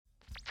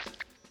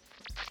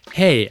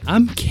Hey,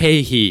 I'm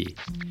Kei He.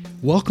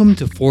 Welcome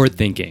to Forward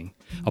Thinking,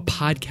 a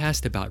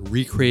podcast about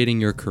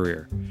recreating your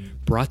career,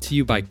 brought to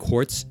you by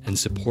Quartz and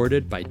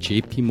supported by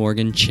JP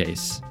Morgan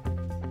Chase.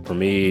 For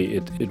me,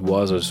 it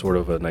was a sort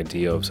of an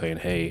idea of saying,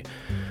 hey,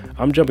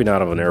 I'm jumping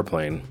out of an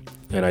airplane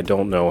and I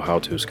don't know how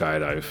to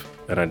skydive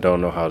and I don't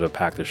know how to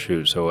pack the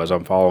chute. So as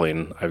I'm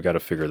falling, I've got to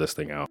figure this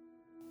thing out.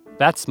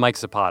 That's Mike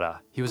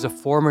Zapata. He was a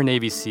former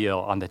Navy SEAL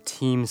on the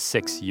Team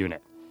 6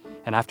 unit.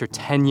 And after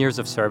 10 years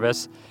of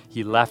service,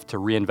 he left to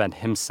reinvent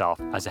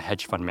himself as a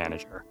hedge fund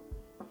manager.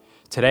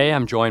 Today,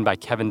 I'm joined by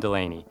Kevin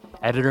Delaney,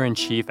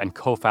 editor-in-chief and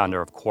co-founder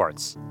of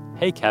Quartz.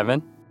 Hey,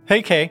 Kevin.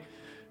 Hey, Kay.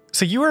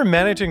 So you were a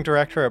managing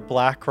director at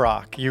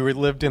BlackRock. You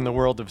lived in the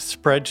world of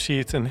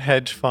spreadsheets and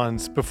hedge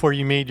funds before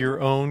you made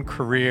your own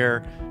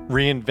career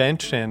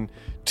reinvention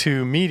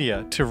to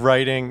media, to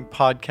writing,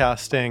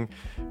 podcasting.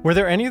 Were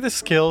there any of the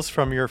skills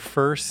from your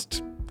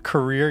first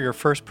career, your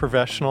first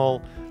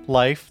professional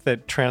life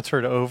that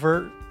transferred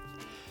over?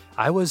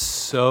 I was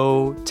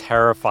so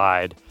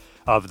terrified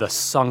of the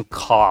sunk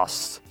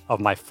cost of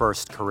my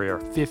first career,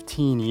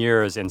 15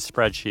 years in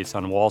spreadsheets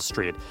on Wall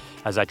Street,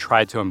 as I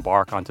tried to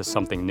embark onto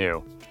something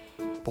new.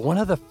 But one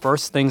of the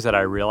first things that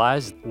I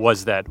realized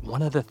was that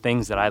one of the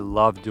things that I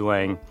loved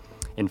doing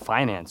in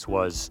finance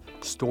was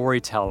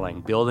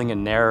storytelling, building a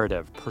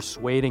narrative,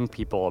 persuading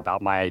people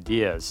about my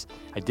ideas.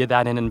 I did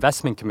that in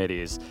investment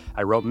committees.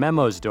 I wrote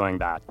memos doing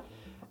that.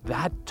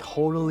 That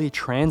totally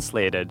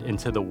translated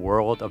into the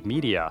world of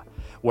media,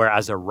 where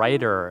as a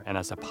writer and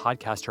as a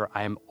podcaster,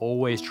 I am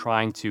always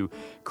trying to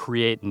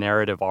create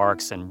narrative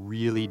arcs and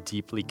really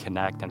deeply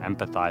connect and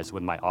empathize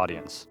with my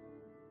audience.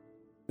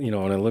 You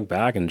know, when I look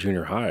back in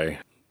junior high,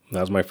 that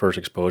was my first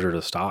exposure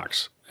to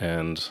stocks.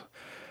 And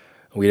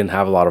we didn't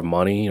have a lot of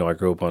money. You know, I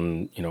grew up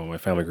on, my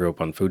family grew up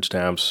on food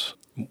stamps.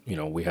 You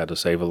know, we had to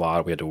save a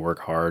lot. We had to work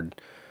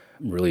hard,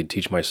 really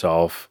teach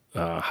myself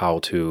how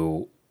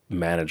to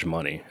manage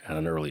money at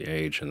an early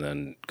age and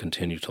then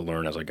continue to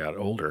learn as I got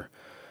older.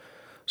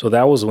 So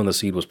that was when the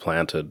seed was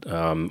planted.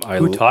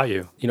 Who taught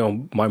you? You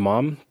know, my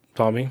mom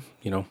taught me,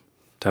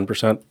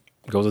 10%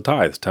 goes to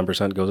tithes,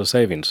 10% goes to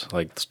savings.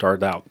 Like,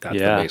 start out, that's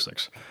the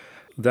basics.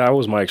 That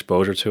was my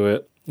exposure to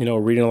it. You know,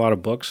 reading a lot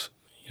of books,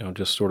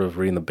 just sort of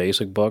reading the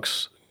basic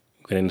books,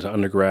 getting into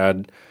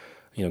undergrad,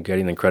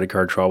 getting in credit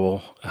card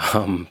trouble,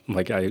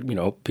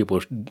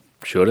 people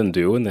should and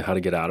do, and then how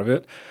to get out of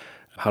it,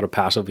 how to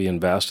passively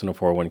invest in a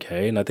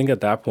 401k. And I think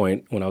at that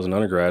point, when I was an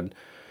undergrad,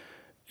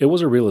 it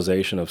was a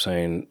realization of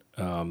saying,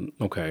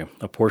 okay,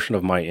 a portion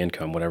of my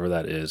income, whatever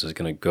that is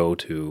going to go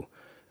to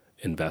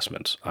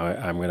investments.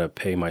 I'm going to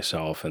pay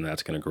myself, and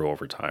that's going to grow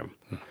over time.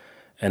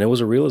 And it was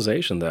a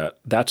realization that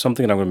that's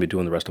something that I'm going to be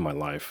doing the rest of my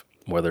life,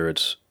 whether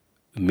it's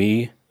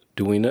me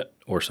doing it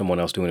or someone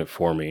else doing it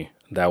for me.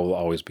 That will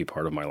always be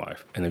part of my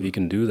life. And if you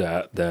can do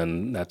that,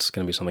 then that's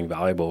going to be something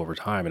valuable over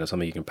time, and it's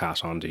something you can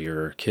pass on to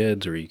your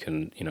kids, or you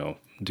can,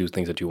 do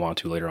things that you want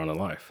to later on in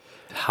life.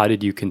 How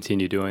did you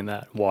continue doing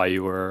that while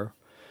you were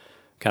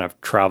kind of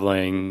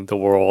traveling the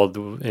world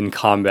in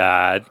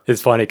combat?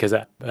 It's funny because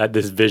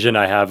this vision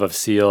I have of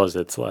SEALs,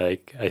 it's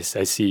like I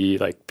see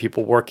like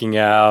people working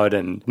out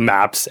and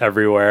maps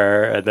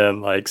everywhere, and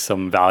then like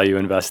some value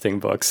investing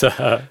books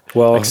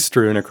like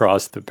strewn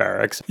across the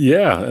barracks.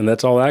 Yeah, and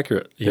that's all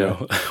accurate. You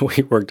know,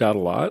 we worked out a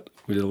lot.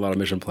 We did a lot of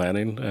mission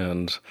planning,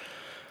 and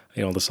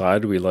on the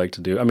side we like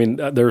to do. I mean,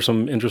 there are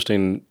some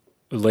interesting.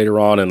 Later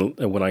on, and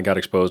when I got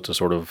exposed to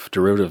sort of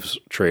derivative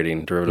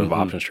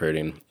options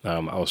trading, I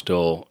was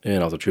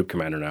a troop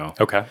commander now.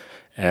 Okay.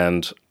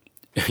 And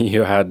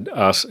you had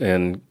us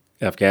in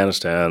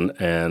Afghanistan,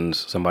 and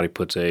somebody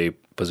puts a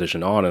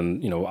position on,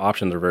 and,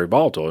 options are very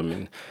volatile. I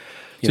mean,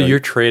 you're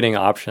trading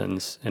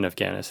options in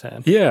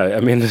Afghanistan? Yeah. I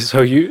mean,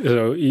 so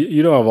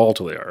you know how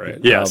volatile they are, right?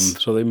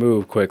 Yes. So they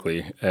move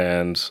quickly,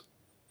 and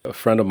a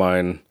friend of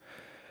mine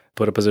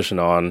put a position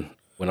on,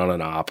 went on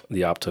an op.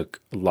 The op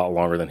took a lot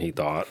longer than he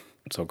thought.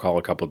 So call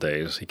a couple of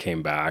days, he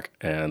came back,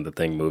 and the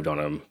thing moved on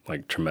him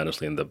like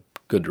tremendously in the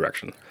good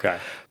direction. Okay.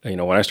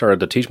 When I started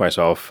to teach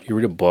myself, you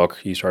read a book,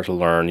 you start to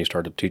learn, you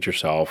start to teach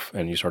yourself,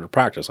 and you start to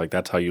practice. Like,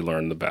 that's how you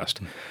learn the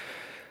best.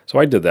 So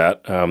I did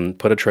that,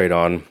 put a trade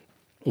on,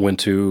 went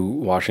to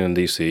Washington,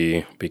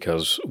 D.C.,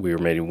 because we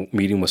were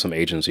meeting with some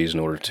agencies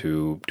in order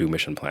to do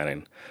mission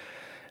planning.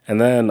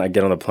 And then I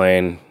get on the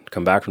plane,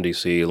 come back from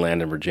D.C.,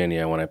 land in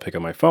Virginia. When I pick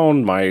up my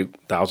phone, my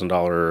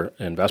 $1,000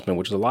 investment,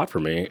 which is a lot for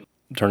me,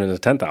 turned into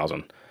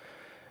 $10,000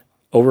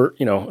 over,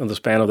 in the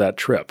span of that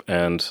trip.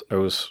 And I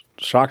was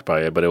shocked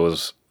by it, but it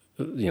was,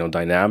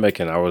 dynamic,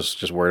 and I was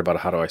just worried about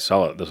how do I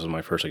sell it. This was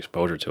my first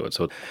exposure to it.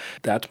 So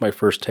that's my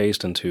first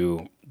taste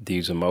into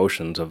these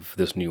emotions of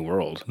this new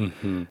world.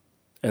 Mm-hmm.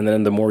 And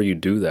then the more you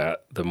do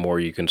that, the more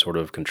you can sort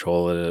of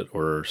control it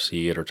or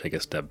see it or take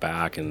a step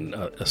back and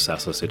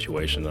assess the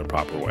situation in a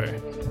proper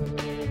way.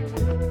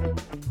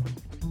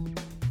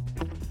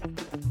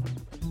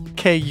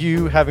 Kay,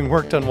 you, having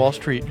worked on Wall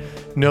Street,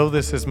 know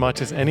this as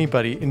much as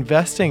anybody.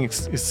 Investing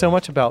is so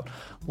much about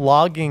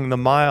logging the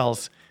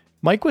miles.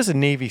 Mike was a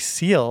Navy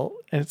SEAL,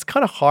 and it's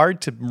kind of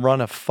hard to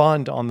run a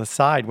fund on the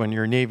side when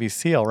you're a Navy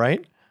SEAL,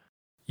 right?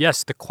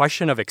 Yes, the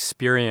question of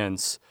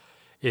experience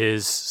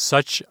is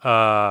such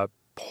a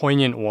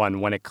poignant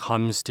one when it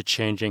comes to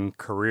changing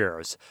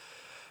careers.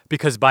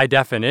 Because by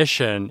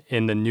definition,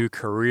 in the new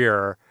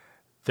career,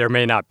 there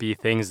may not be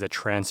things that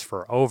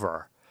transfer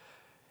over.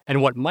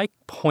 And what Mike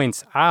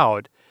points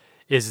out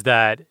is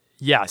that,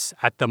 yes,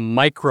 at the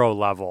micro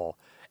level,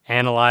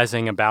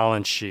 analyzing a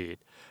balance sheet,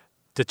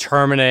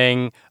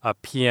 determining a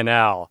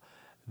P&L,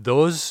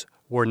 those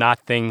were not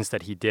things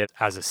that he did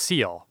as a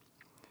SEAL.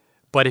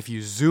 But if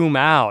you zoom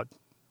out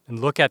and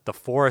look at the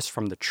forest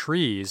from the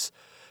trees,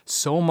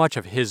 so much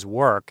of his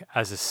work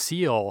as a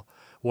SEAL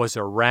was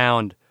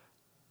around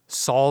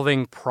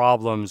solving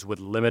problems with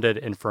limited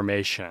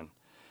information.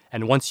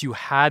 And once you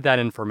had that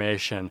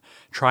information,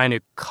 trying to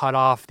cut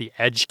off the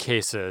edge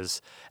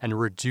cases and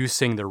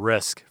reducing the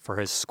risk for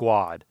his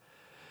squad.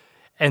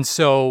 And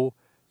so,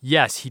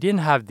 yes, he didn't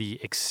have the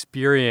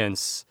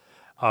experience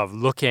of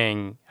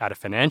looking at a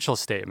financial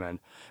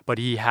statement, but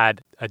he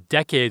had a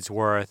decade's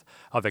worth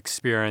of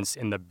experience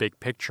in the big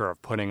picture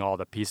of putting all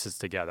the pieces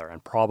together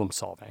and problem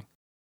solving.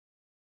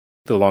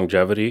 The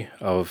longevity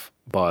of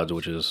BUD/S,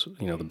 which is,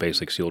 the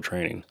basic SEAL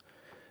training,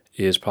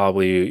 is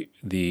probably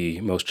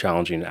the most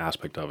challenging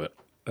aspect of it.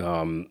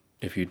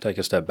 If you take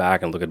a step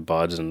back and look at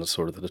BUD/S and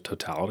sort of the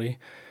totality,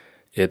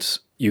 it's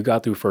you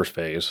got through first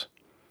phase,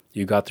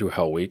 you got through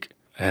Hell Week,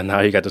 and now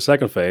you got the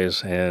second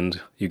phase,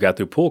 and you got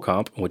through pool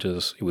comp, which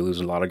is, we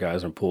lose a lot of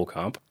guys in pool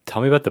comp.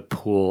 Tell me about the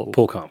pool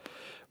comp.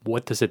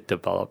 What does it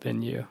develop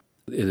in you?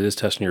 It is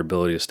testing your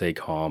ability to stay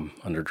calm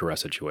under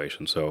duress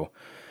situations. So,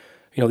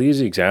 the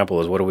easy example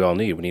is, what do we all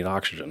need? We need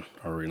oxygen,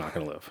 or we're not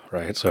going to live,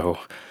 right? So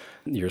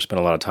you're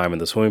spending a lot of time in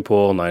the swimming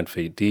pool, 9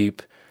 feet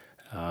deep.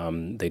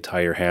 They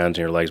tie your hands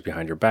and your legs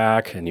behind your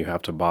back, and you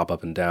have to bob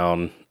up and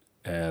down,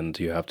 and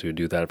you have to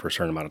do that for a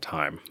certain amount of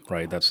time,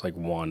 right? That's like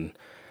one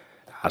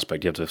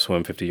aspect. You have to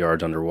swim 50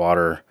 yards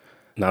underwater,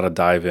 not a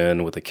dive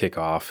in with a kick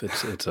off.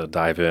 It's a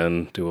dive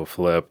in, do a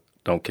flip,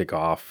 don't kick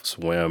off,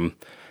 swim.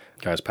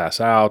 Guys pass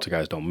out,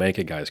 guys don't make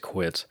it, guys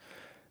quit.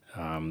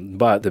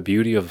 But the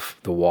beauty of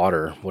the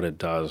water, what it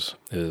does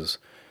is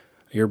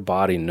your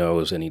body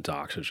knows it needs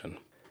oxygen.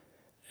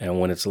 And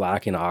when it's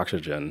lacking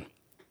oxygen,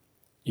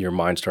 your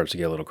mind starts to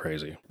get a little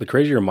crazy. The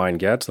crazier your mind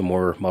gets, the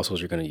more muscles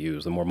you're going to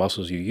use. The more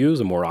muscles you use,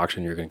 the more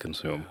oxygen you're going to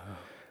consume.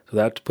 So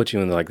that puts you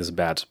in like this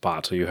bad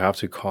spot. So you have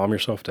to calm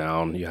yourself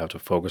down. You have to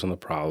focus on the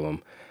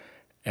problem.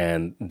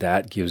 And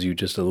that gives you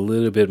just a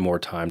little bit more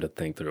time to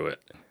think through it.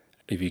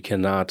 If you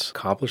cannot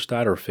accomplish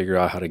that or figure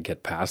out how to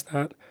get past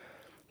that,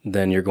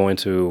 then you're going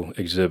to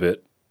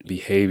exhibit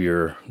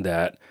behavior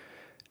that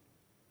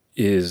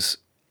is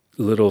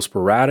a little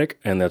sporadic,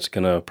 and that's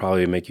going to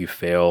probably make you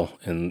fail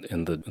in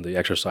the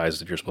exercise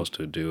that you're supposed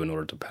to do in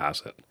order to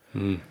pass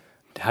it.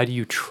 How do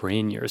you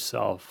train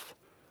yourself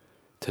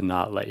to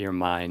not let your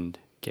mind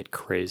get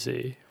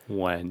crazy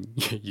when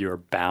you're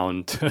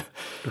bound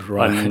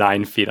on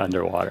 9 feet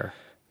underwater?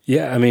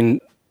 Yeah,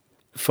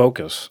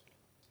 focus.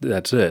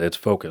 That's it. It's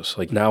focus.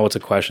 Like now it's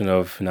a question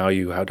of, now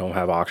you don't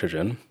have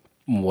oxygen.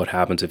 What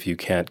happens if you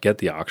can't get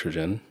the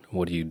oxygen?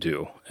 What do you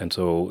do? And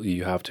so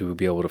you have to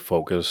be able to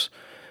focus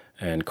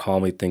and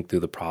calmly think through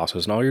the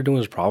process. And all you're doing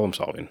is problem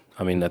solving.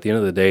 At the end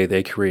of the day,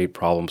 they create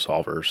problem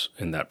solvers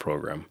in that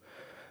program.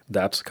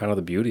 That's kind of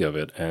the beauty of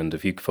it. And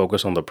if you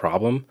focus on the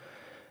problem,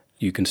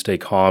 you can stay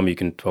calm, you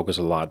can focus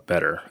a lot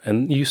better.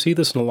 And you see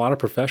this in a lot of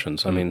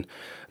professions.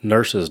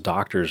 Nurses,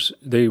 doctors,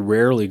 they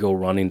rarely go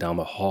running down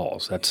the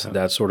halls.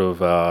 That's sort of,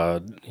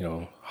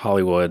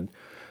 Hollywood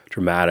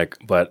dramatic.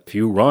 But if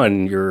you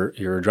run, your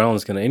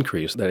adrenaline's going to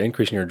increase. That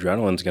increase in your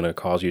adrenaline is going to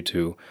cause you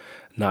to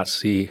not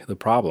see the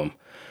problem.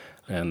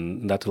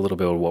 And that's a little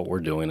bit of what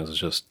we're doing, is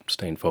just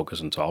staying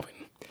focused and solving.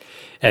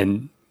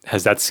 And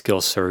has that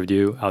skill served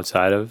you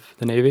outside of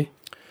the Navy?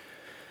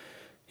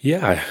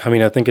 Yeah,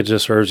 I think it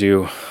just serves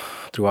you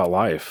throughout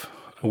life.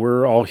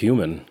 We're all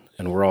human,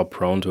 and we're all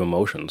prone to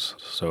emotions.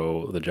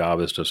 So the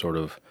job is to sort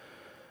of,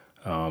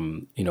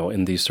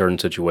 in these certain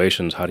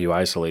situations, how do you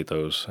isolate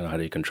those and how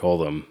do you control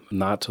them?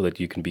 Not so that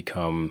you can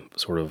become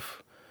sort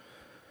of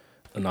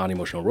a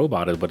non-emotional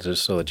robot, but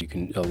just so that you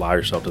can allow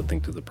yourself to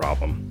think through the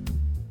problem.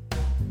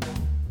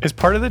 Is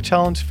part of the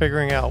challenge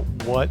figuring out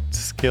what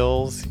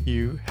skills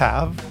you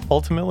have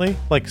ultimately?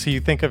 So you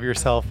think of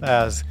yourself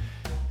as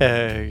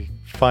a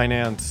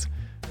finance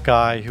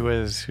guy who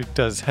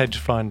does hedge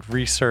fund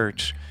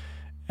research,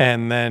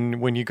 and then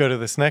when you go to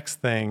this next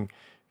thing,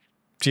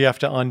 do you have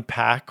to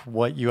unpack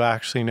what you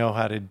actually know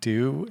how to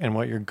do and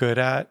what you're good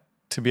at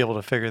to be able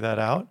to figure that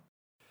out?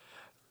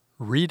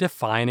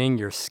 Redefining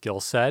your skill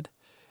set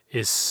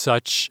is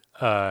such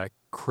a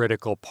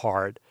critical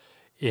part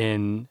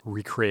in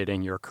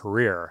recreating your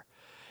career.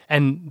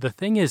 And the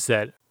thing is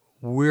that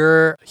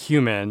we're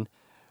human,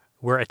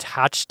 we're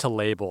attached to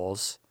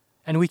labels,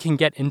 and we can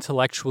get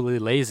intellectually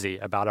lazy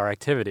about our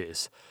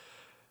activities.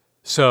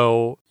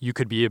 So you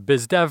could be a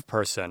biz dev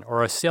person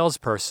or a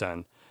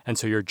salesperson, and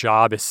so your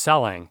job is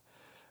selling.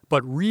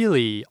 But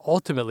really,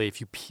 ultimately, if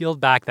you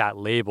peeled back that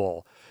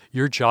label,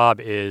 your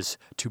job is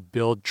to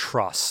build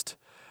trust,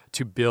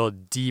 to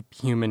build deep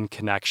human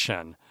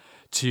connection,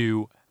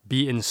 to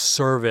be in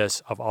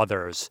service of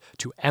others,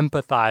 to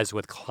empathize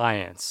with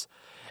clients.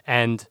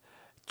 And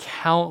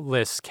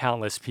countless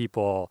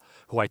people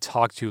who I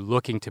talk to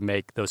looking to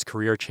make those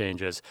career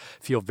changes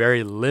feel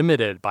very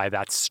limited by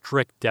that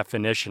strict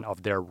definition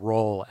of their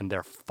role and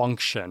their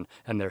function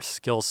and their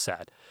skill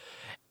set.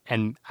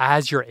 And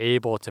as you're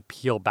able to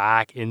peel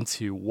back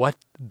into what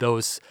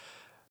those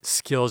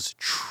skills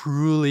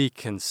truly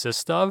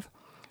consist of,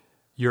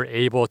 you're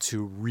able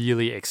to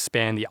really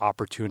expand the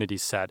opportunity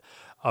set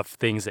of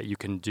things that you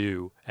can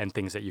do and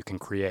things that you can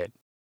create.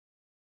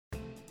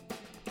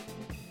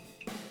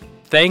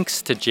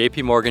 Thanks to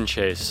JP Morgan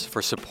Chase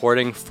for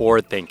supporting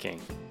Forward Thinking,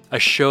 a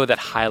show that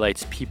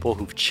highlights people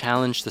who've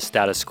challenged the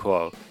status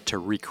quo to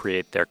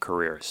recreate their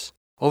careers.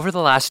 Over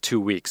the last 2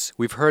 weeks,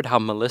 we've heard how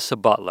Melissa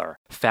Butler,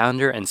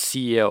 founder and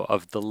CEO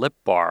of The Lip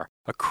Bar,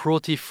 a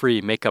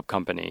cruelty-free makeup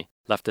company,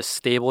 left a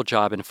stable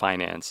job in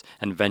finance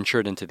and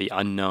ventured into the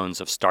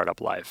unknowns of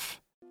startup life.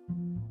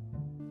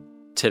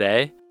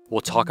 Today,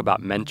 we'll talk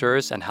about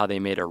mentors and how they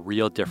made a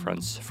real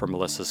difference for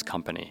Melissa's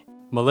company.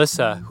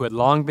 Melissa, who had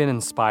long been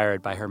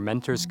inspired by her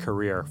mentor's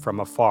career from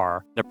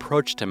afar,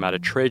 approached him at a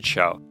trade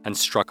show and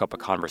struck up a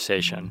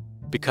conversation.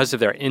 Because of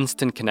their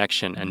instant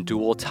connection and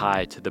dual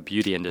tie to the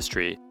beauty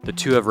industry, the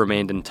two have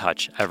remained in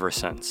touch ever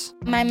since.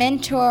 My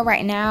mentor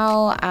right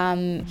now,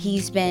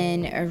 he's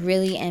been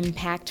really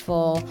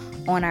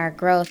impactful on our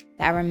growth.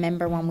 I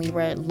remember when we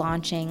were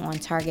launching on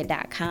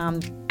Target.com,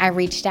 I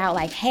reached out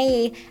like,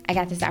 hey, I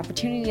got this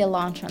opportunity to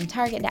launch on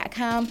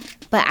Target.com,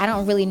 but I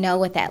don't really know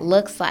what that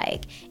looks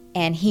like.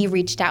 And he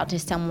reached out to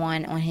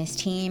someone on his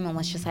team and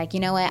was just like,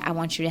 you know what, I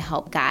want you to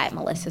help guide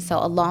Melissa. So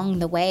along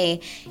the way,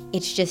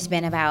 it's just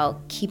been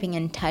about keeping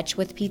in touch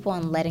with people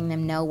and letting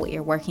them know what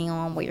you're working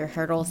on, what your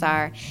hurdles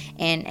are,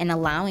 and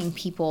allowing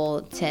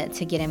people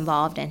to get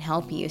involved and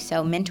help you.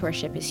 So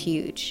mentorship is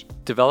huge.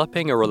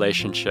 Developing a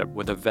relationship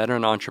with a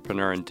veteran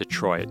entrepreneur in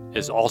Detroit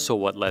is also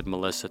what led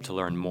Melissa to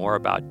learn more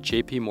about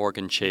JP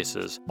Morgan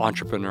Chase's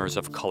Entrepreneurs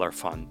of Color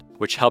Fund,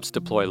 which helps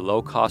deploy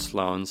low-cost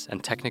loans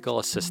and technical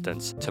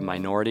assistance to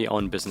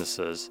minority-owned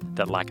businesses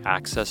that lack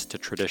access to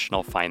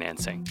traditional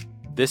financing.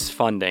 This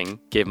funding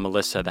gave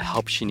Melissa the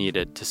help she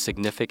needed to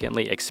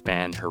significantly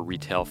expand her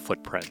retail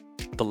footprint.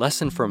 The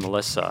lesson for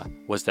Melissa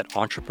was that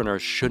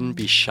entrepreneurs shouldn't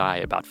be shy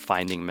about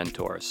finding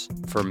mentors.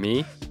 For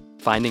me,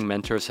 finding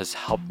mentors has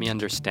helped me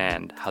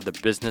understand how the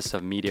business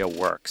of media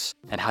works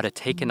and how to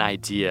take an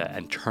idea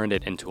and turn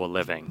it into a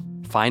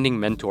living. Finding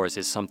mentors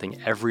is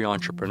something every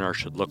entrepreneur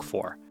should look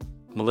for.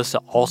 Melissa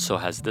also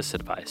has this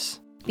advice.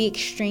 Be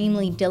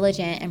extremely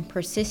diligent and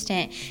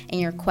persistent in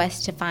your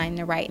quest to find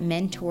the right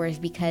mentors,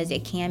 because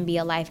it can be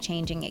a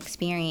life-changing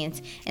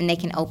experience and they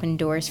can open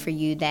doors for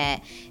you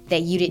that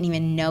you didn't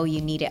even know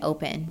you needed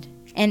opened.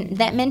 And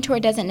that mentor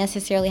doesn't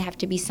necessarily have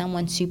to be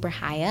someone super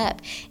high up.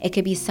 It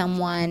could be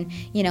someone,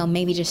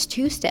 maybe just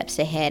 2 steps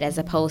ahead as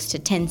opposed to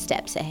 10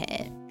 steps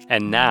ahead.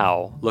 And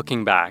now,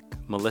 looking back,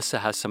 Melissa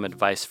has some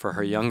advice for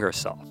her younger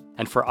self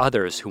and for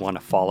others who want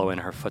to follow in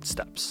her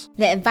footsteps.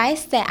 The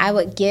advice that I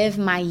would give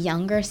my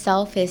younger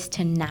self is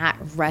to not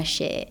rush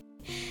it.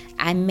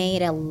 I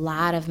made a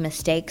lot of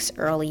mistakes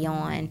early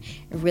on,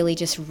 really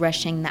just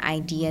rushing the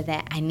idea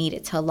that I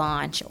needed to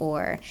launch,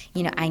 or,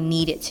 I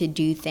needed to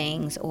do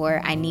things, or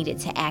I needed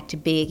to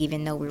act big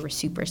even though we were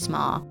super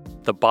small.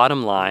 The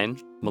bottom line,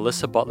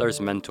 Melissa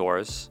Butler's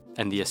mentors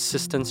and the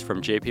assistance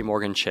from JP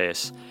Morgan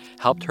Chase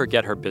helped her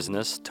get her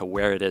business to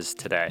where it is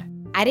today.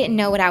 I didn't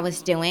know what I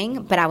was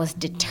doing, but I was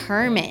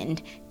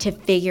determined to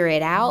figure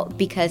it out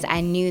because I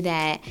knew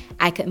that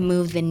I could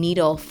move the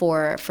needle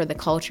for the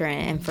culture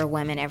and for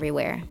women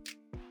everywhere.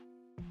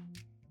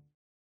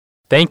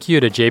 Thank you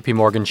to JP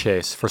Morgan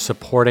Chase for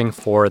supporting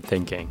Forward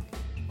Thinking.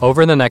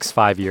 Over the next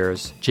 5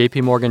 years,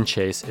 JP Morgan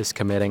Chase is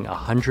committing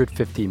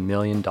 $150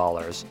 million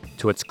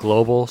to its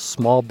global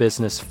Small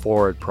Business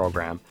Forward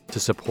program to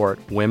support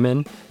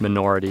women,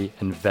 minority,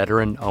 and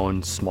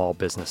veteran-owned small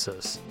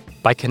businesses.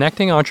 By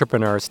connecting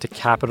entrepreneurs to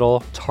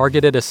capital,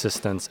 targeted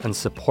assistance, and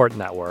support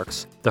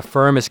networks, the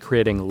firm is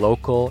creating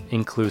local,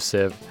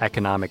 inclusive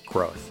economic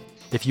growth.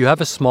 If you have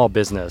a small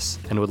business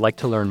and would like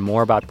to learn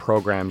more about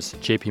programs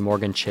JP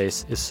Morgan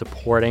Chase is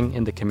supporting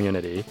in the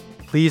community,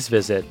 please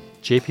visit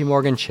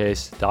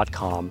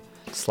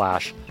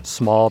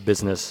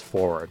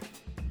jpmorganchase.com/smallbusinessforward.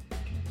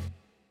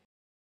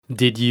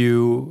 Did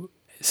you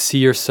see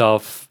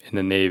yourself in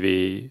the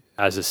Navy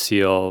as a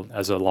SEAL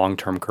as a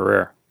long-term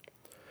career?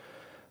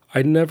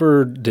 I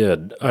never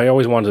did. I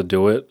always wanted to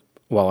do it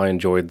while I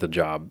enjoyed the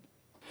job.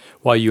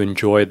 While you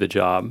enjoyed the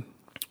job.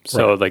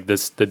 So Right.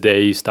 the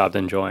day you stopped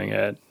enjoying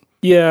it.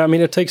 Yeah, I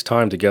mean, it takes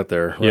time to get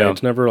there, right? Yeah.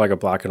 It's never like a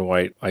black and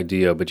white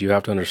idea, but you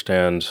have to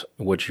understand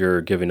what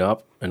you're giving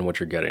up and what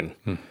you're getting.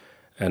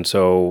 And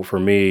so for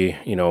me,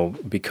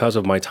 because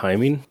of my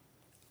timing,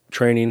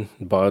 training,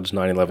 BUD/S,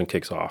 9/11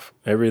 kicks off.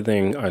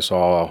 Everything I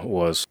saw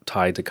was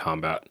tied to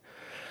combat.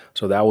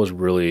 So that was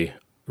really,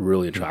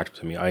 really attractive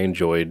to me. I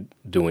enjoyed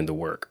doing the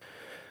work.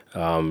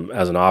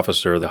 As an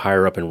officer, the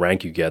higher up in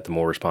rank you get, the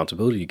more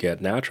responsibility you get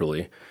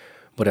naturally.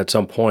 But at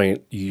some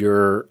point,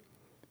 you're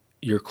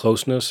your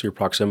closeness, your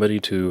proximity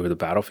to the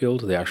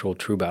battlefield, the actual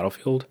true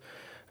battlefield,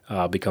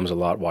 becomes a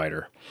lot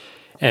wider.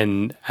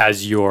 And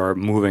as you're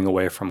moving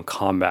away from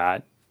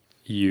combat,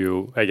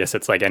 I guess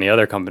it's like any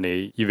other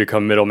company, you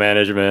become middle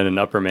management and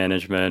upper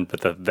management,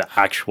 but the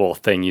actual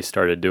thing you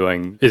started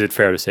doing, is it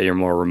fair to say you're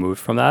more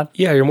removed from that?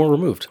 Yeah, you're more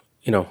removed.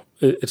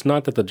 It's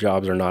not that the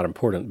jobs are not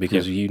important,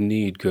 because you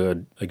need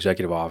good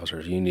executive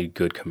officers, you need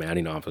good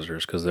commanding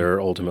officers, because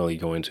they're ultimately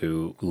going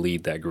to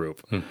lead that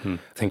group. I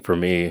think for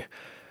me,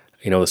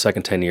 the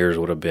second 10 years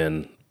would have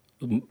been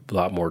a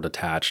lot more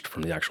detached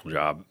from the actual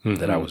job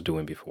that I was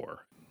doing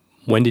before.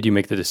 When did you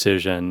make the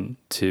decision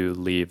to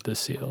leave the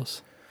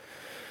SEALs?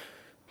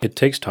 It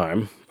takes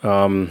time.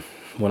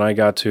 When I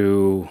got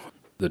to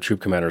the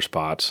troop commander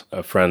spots,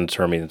 a friend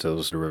turned me into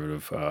those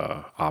derivative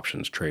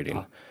options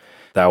trading.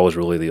 That was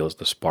really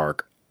the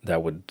spark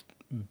that would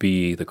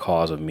be the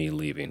cause of me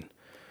leaving.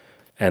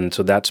 And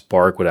so that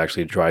spark would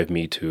actually drive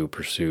me to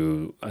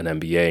pursue an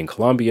MBA in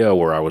Columbia,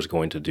 where I was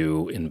going to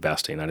do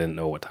investing. I didn't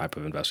know what type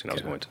of investing I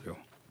was going to do.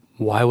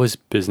 Why was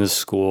business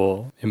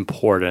school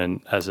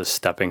important as a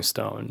stepping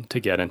stone to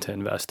get into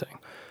investing?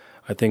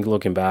 I think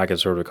looking back,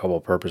 it's sort of a couple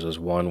of purposes.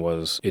 One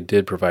was it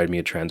did provide me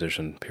a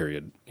transition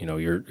period.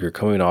 You're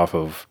coming off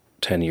of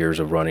 10 years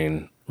of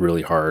running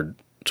really hard,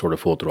 sort of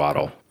full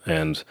throttle,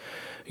 and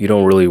you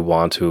don't really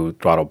want to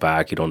throttle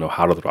back. You don't know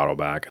how to throttle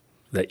back.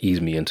 That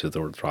eased me into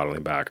the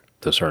throttling back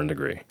to a certain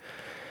degree.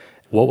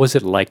 What was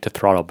it like to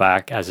throttle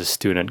back as a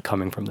student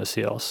coming from the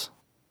SEALs?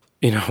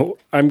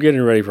 I'm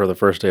getting ready for the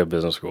first day of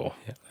business school,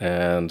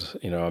 and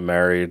I'm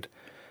married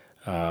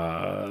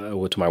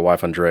to my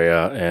wife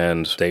Andrea,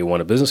 and day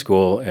one of business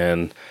school,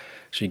 and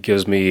she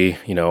gives me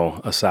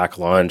a sack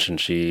lunch, and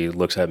she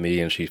looks at me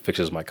and she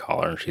fixes my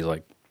collar, and she's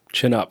like,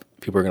 "Chin up,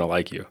 people are gonna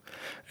like you."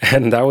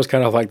 And that was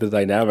kind of like the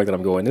dynamic that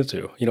I'm going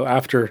into.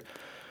 After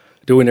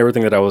doing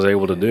everything that I was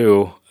able to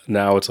do,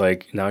 now it's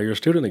like, now you're a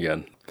student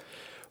again.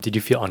 Did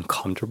you feel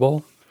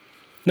uncomfortable?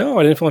 No,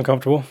 I didn't feel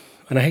uncomfortable.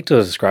 And I hate to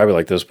describe it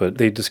like this, but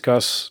they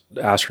discuss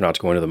astronauts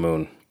going to the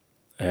moon.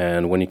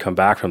 And when you come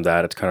back from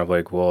that, it's kind of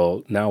like,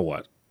 well, now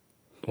what?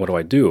 What do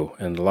I do?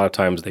 And a lot of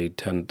times they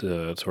tend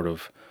to sort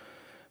of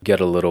get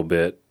a little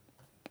bit,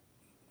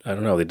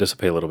 they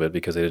dissipate a little bit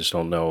because they just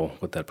don't know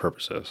what that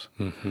purpose is.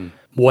 Mm-hmm.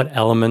 What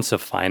elements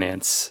of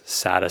finance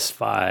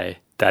satisfy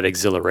that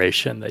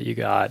exhilaration that you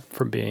got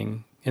from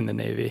being in the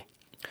Navy?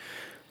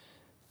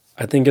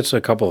 I think it's a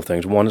couple of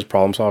things. One is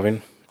problem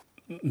solving.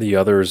 The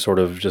other is sort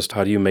of just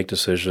how do you make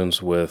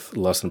decisions with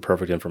less than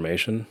perfect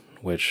information,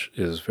 which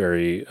is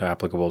very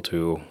applicable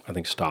to, I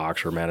think,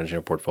 stocks or managing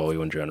a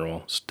portfolio in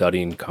general,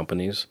 studying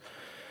companies.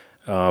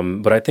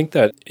 But I think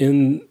that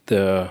in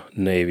the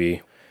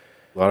Navy,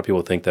 a lot of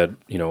people think that,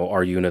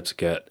 our units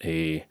get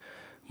a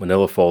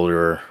manila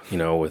folder,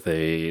 with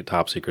a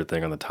top secret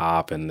thing on the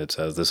top, and it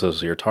says, this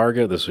is your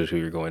target, this is who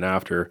you're going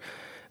after,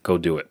 go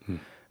do it.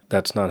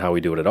 That's not how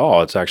we do it at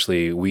all. It's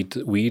actually,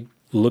 we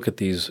look at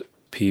these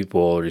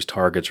people or these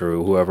targets or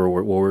whoever,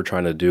 what we're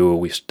trying to do,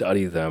 we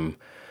study them.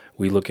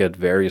 We look at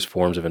various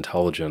forms of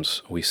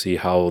intelligence. We see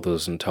how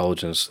those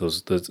intelligence,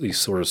 these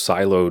sort of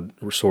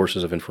siloed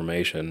sources of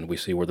information, we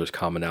see where there's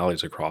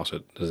commonalities across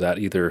it. Does that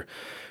either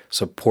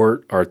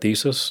support our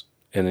thesis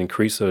and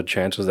increase the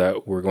chances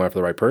that we're going after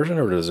the right person,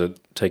 or does it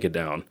take it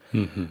down?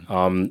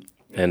 Mm-hmm.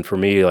 And for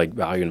me, like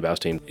value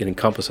investing, it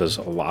encompasses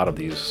a lot of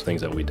these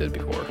things that we did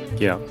before.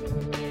 Yeah.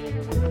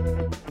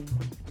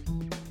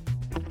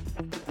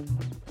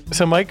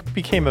 So Mike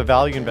became a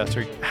value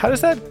investor. How does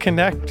that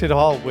connect at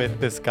all with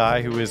this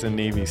guy who is a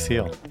Navy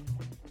SEAL?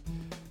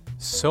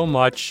 So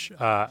much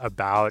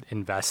about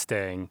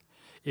investing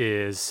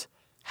is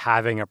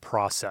having a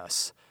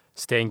process,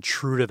 staying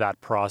true to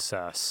that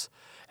process.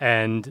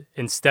 And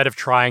instead of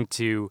trying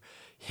to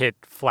hit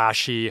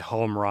flashy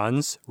home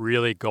runs,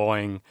 really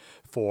going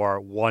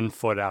for one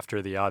foot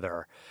after the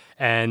other.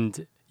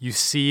 And you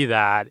see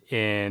that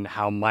in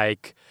how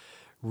Mike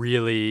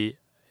really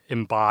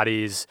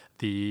embodies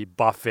the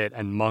Buffett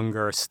and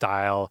Munger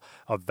style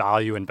of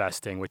value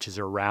investing, which is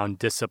around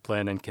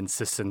discipline and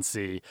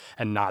consistency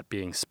and not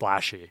being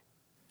splashy.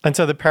 And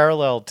so the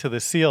parallel to the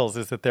SEALs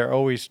is that they're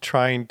always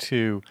trying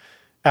to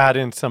add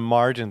in some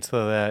margin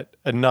so that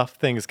enough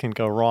things can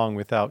go wrong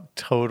without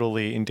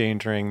totally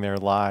endangering their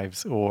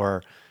lives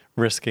or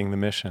risking the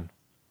mission.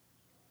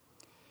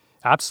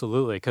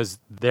 Absolutely, because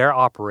their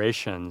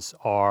operations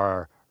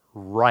are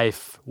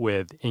rife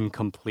with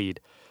incomplete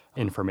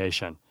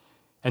information.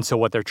 And so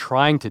what they're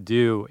trying to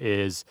do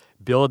is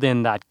build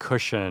in that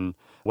cushion,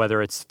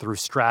 whether it's through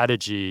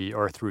strategy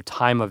or through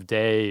time of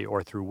day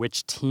or through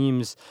which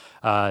teams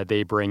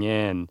they bring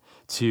in,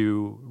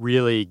 to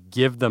really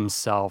give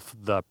themselves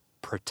the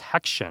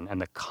protection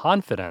and the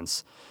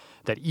confidence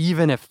that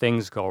even if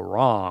things go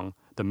wrong,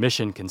 the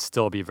mission can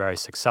still be very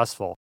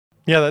successful.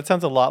 Yeah, that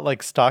sounds a lot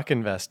like stock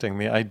investing,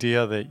 the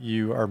idea that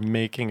you are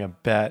making a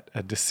bet,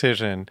 a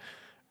decision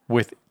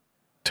with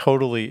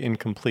totally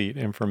incomplete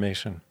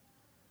information.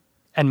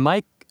 And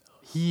Mike,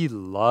 he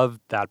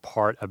loved that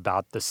part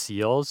about the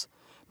SEALs,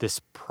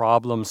 this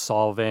problem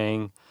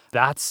solving,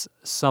 That's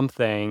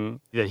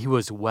something that he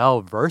was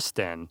well versed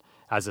in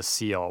as a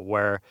SEAL,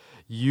 where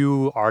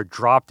you are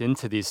dropped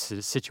into these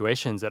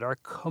situations that are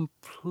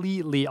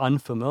completely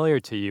unfamiliar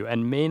to you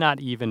and may not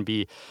even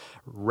be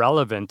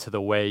relevant to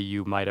the way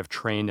you might have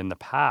trained in the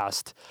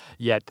past.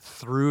 Yet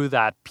through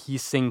that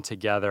piecing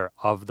together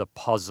of the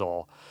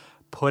puzzle,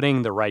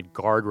 putting the right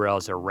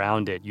guardrails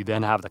around it, you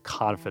then have the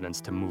confidence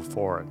to move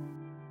forward.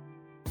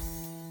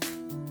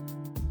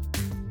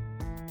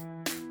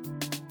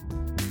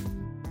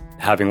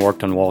 Having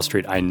worked on Wall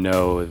Street, I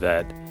know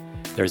that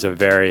there's a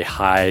very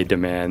high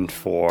demand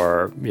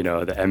for, the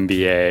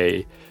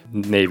MBA,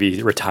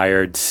 Navy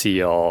retired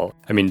SEAL.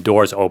 I mean,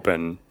 doors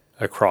open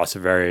across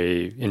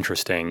very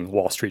interesting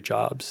Wall Street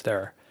jobs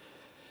there.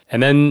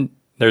 And then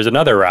there's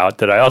another route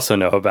that I also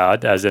know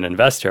about as an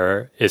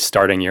investor is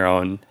starting your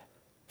own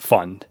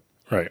fund.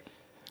 Right.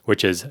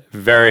 Which is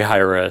very high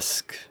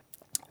risk,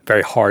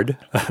 very hard.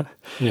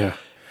 Yeah.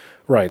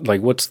 Right.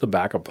 Like, what's the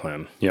backup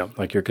plan? Yeah.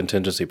 Like your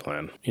contingency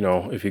plan.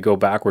 If you go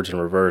backwards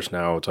and reverse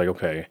now, it's like,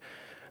 okay,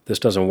 this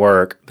doesn't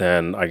work,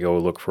 then I go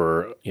look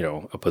for,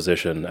 a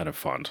position at a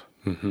fund.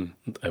 Mm-hmm.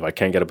 If I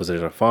can't get a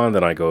position at a fund,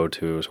 then I go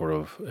to sort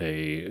of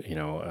a,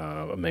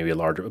 maybe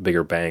a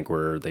bigger bank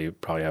where they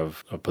probably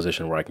have a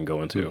position where I can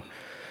go into. Mm.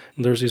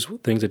 There's these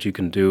things that you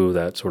can do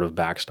that sort of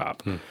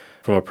backstop. Mm.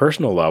 From a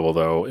personal level,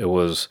 though, it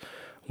was,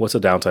 what's the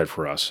downside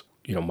for us?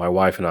 My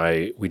wife and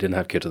I, we didn't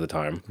have kids at the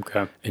time.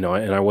 Okay. And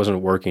I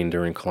wasn't working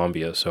during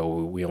Columbia, so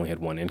we only had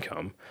one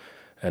income.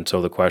 And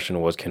so the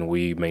question was, can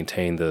we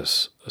maintain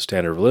this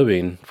standard of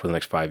living for the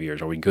next 5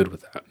 years? Are we good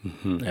with that?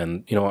 Mm-hmm.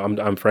 And,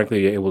 I'm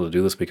frankly able to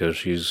do this because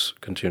she's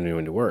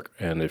continuing to work.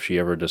 And if she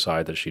ever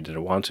decided that she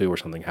didn't want to or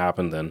something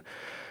happened, then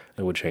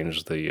it would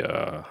change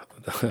the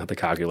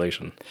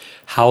calculation.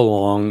 How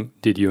long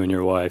did you and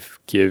your wife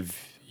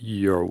give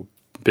your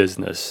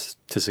business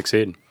to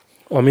succeed?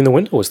 Well, I mean, the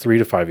window was 3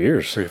 to 5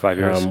 years. 3 to 5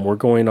 years. We're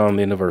going on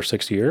the end of our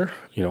 6th year.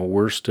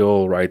 We're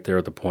still right there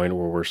at the point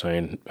where we're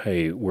saying,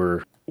 hey,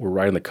 we're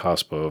right on the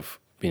cusp of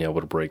being able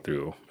to break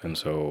through. And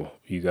so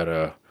you got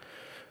to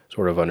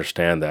sort of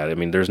understand that. I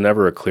mean, there's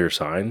never a clear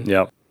sign.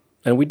 Yeah.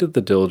 And we did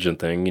the diligent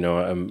thing.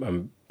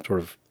 I'm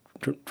sort of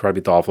trying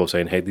to be thoughtful of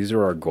saying, hey, these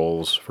are our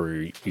goals for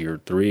year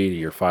 3,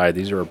 year 5.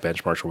 These are our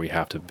benchmarks where we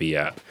have to be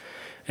at.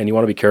 And you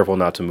want to be careful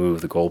not to move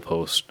the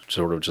goalpost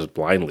sort of just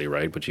blindly,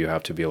 right? But you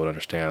have to be able to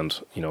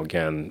understand,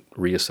 again,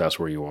 reassess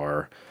where you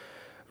are,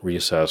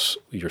 reassess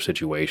your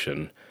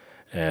situation,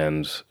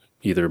 and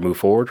either move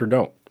forward or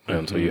don't.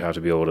 And so you have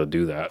to be able to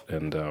do that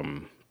and,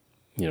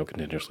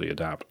 continuously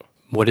adapt.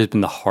 What has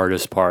been the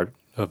hardest part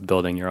of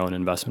building your own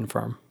investment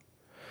firm?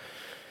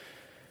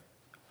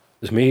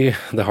 To me,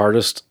 the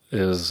hardest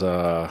is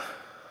the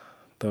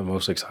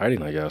most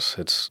exciting, I guess.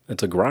 It's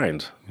a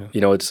grind.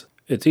 Yeah.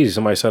 It's easy.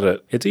 Somebody said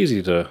it. It's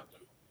easy to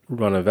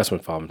run an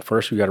investment fund.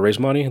 First, you got to raise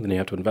money, then you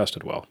have to invest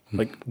it well. Mm.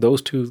 Like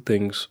those two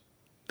things,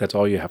 that's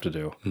all you have to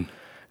do. Mm.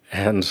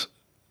 And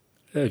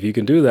if you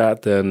can do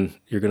that, then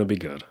you're going to be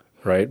good,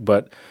 right?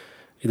 But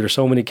there's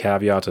so many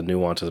caveats and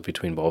nuances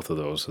between both of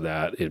those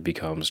that it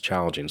becomes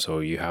challenging. So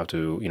you have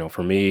to,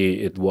 for me,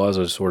 it was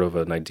a sort of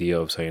an idea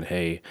of saying,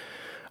 hey,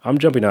 I'm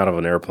jumping out of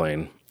an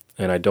airplane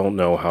and I don't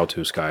know how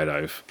to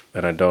skydive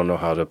and I don't know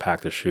how to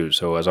pack the chute.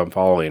 So as I'm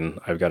falling,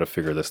 I've got to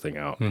figure this thing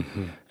out.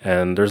 Mm-hmm.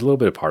 And there's a little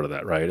bit of part of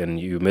that, right? And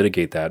you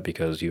mitigate that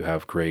because you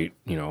have great,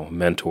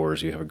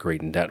 mentors, you have a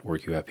great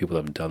network, you have people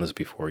that have done this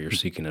before, you're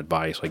seeking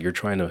advice, like you're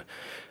trying to,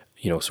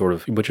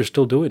 but you're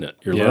still doing it.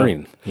 You're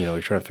learning, you're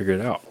trying to figure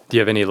it out. Do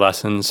you have any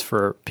lessons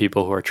for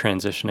people who are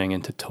transitioning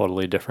into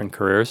totally different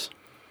careers?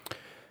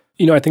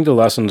 I think the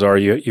lessons are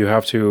you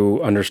have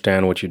to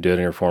understand what you did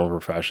in your former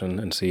profession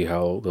and see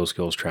how those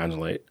skills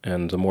translate.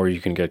 And the more you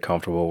can get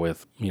comfortable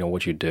with,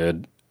 what you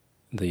did,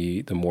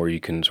 the more you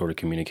can sort of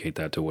communicate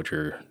that to what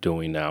you're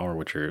doing now or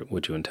what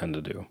you intend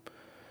to do.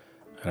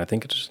 And I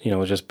think it's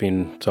just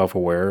being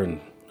self-aware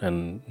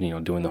and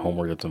doing the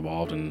homework that's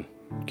involved and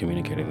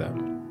communicating that.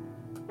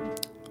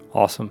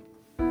 Awesome.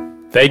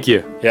 Thank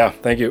you. Yeah,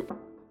 thank you.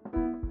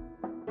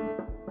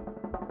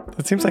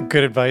 That seems like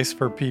good advice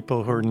for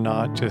people who are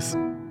not just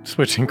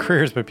switching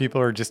careers, but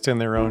people who are just in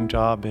their own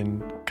job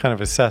and kind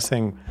of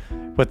assessing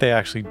what they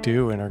actually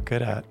do and are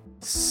good at.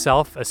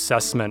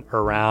 Self-assessment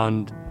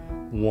around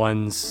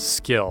one's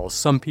skills,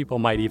 some people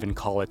might even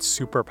call it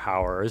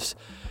superpowers,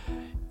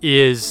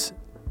 is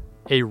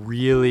a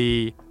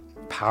really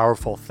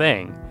powerful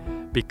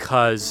thing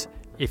because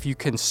if you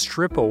can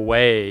strip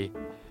away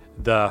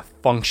the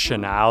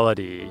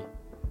functionality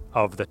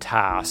of the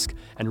task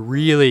and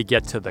really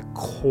get to the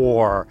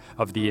core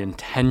of the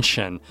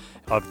intention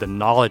of the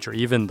knowledge or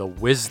even the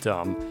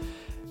wisdom,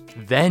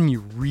 then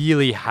you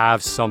really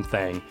have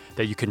something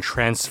that you can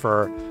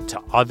transfer to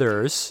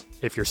others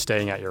if you're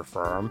staying at your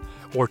firm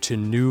or to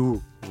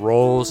new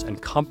roles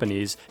and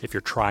companies if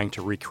you're trying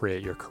to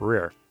recreate your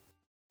career.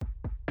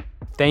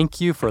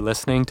 Thank you for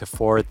listening to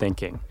Forward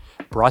Thinking,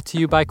 brought to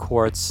you by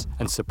Quartz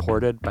and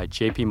supported by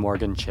JP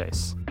Morgan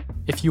Chase.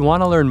 If you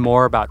want to learn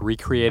more about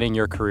recreating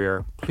your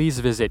career, please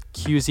visit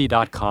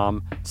qz.com/work.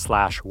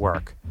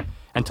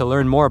 And to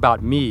learn more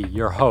about me,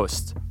 your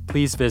host,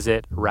 please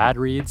visit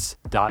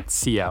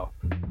radreads.co.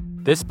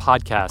 This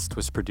podcast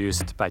was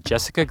produced by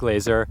Jessica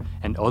Glazer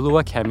and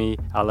Oluwakemi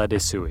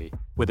Aladesui,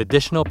 with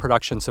additional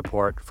production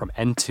support from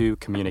N2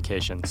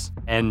 Communications,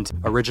 and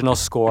original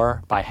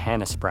score by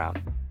Hannes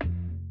Brown.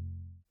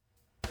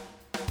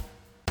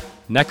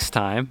 Next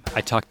time, I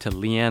talked to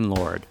Leanne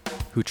Lord,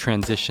 who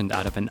transitioned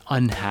out of an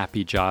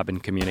unhappy job in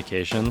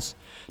communications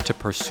to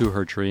pursue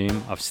her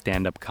dream of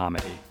stand-up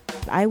comedy.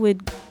 I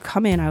would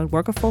come in, I would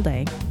work a full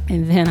day,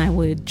 and then I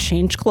would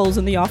change clothes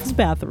in the office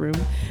bathroom,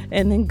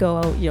 and then go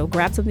out,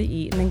 grab something to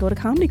eat, and then go to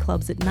comedy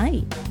clubs at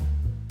night.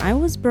 I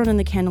was burning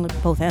the candle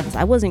at both ends.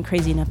 I wasn't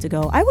crazy enough to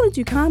go, I want to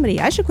do comedy,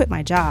 I should quit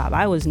my job.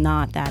 I was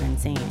not that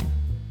insane.